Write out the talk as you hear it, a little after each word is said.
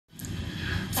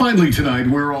Finally tonight,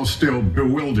 we're all still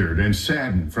bewildered and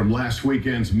saddened from last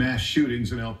weekend's mass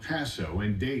shootings in El Paso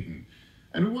and Dayton.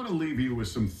 And we want to leave you with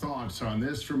some thoughts on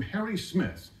this from Harry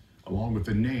Smith, along with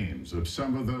the names of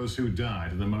some of those who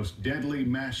died in the most deadly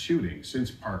mass shooting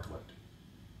since Parkland.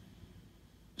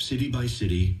 City by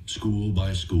city, school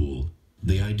by school,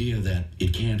 the idea that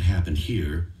it can't happen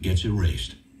here gets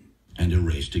erased and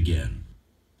erased again.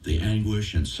 The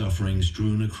anguish and suffering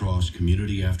strewn across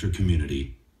community after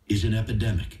community is an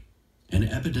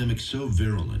epidemic so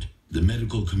virulent the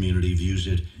medical community views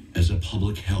it as a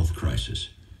public health crisis.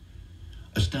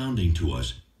 Astounding to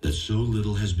us that so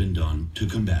little has been done to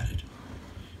combat it.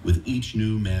 With each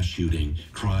new mass shooting,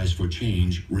 cries for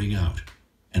change ring out,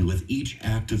 and with each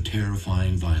act of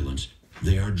terrifying violence,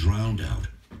 they are drowned out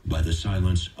by the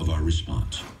silence of our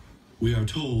response. We are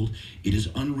told it is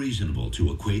unreasonable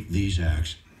to equate these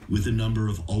acts with the number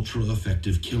of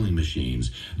ultra-effective killing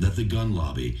machines that the gun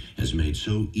lobby has made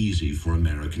so easy for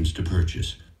Americans to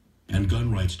purchase. And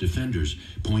gun rights defenders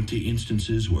point to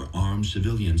instances where armed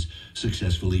civilians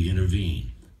successfully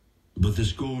intervene. But the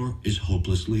score is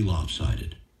hopelessly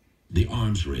lopsided. The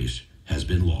arms race has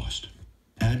been lost.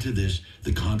 Add to this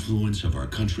the confluence of our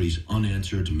country's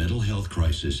unanswered mental health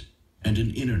crisis and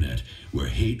an internet where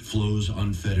hate flows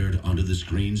unfettered onto the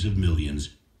screens of millions,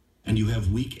 and you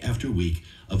have week after week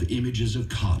of images of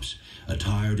cops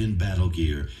attired in battle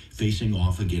gear facing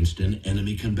off against an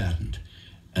enemy combatant,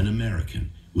 an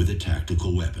American with a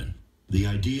tactical weapon. The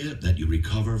idea that you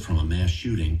recover from a mass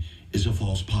shooting is a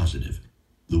false positive.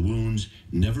 The wounds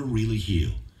never really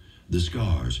heal. The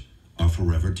scars are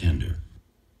forever tender.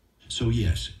 So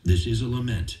yes, this is a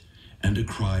lament and a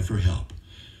cry for help.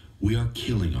 We are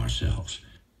killing ourselves,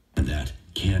 and that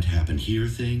can't happen here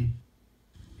thing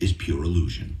is pure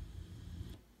illusion.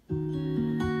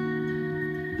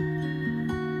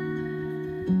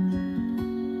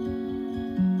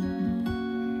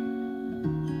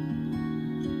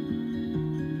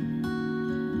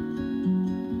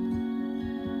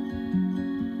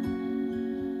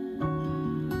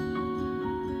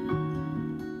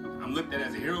 I'm looked at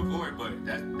as a hero for it, but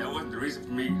that wasn't the reason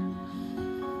for me.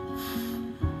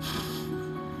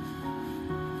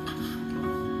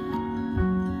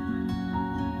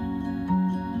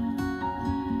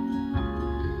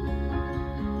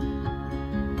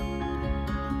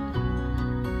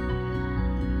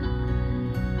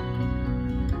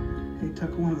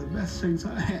 Took one of the best things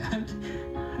I had.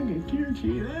 I can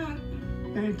guarantee you that.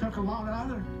 And it took a lot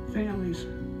of other families'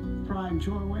 pride and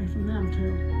joy away from them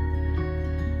too.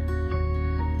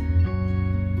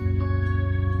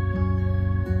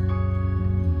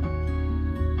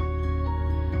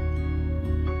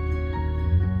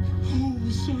 Oh,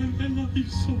 son, I love you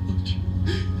so much.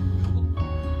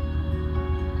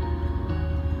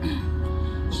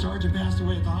 The sergeant passed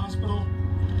away at the hospital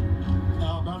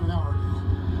about an hour ago.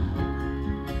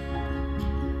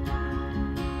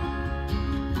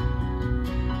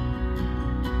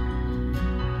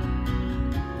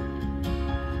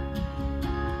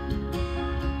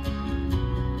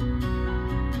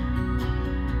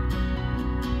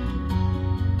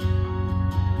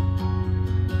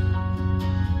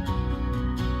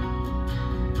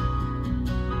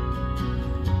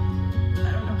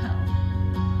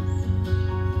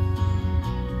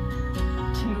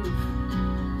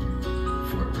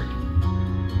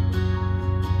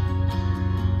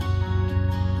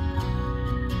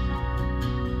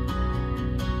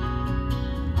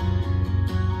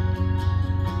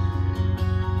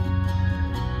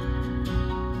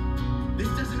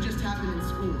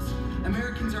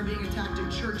 Americans are being attacked in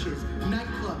churches,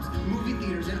 nightclubs, movie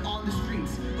theaters, and on the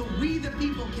streets. But we, the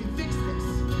people, can fix this.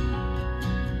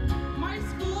 My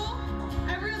school,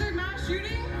 every other mass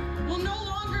shooting,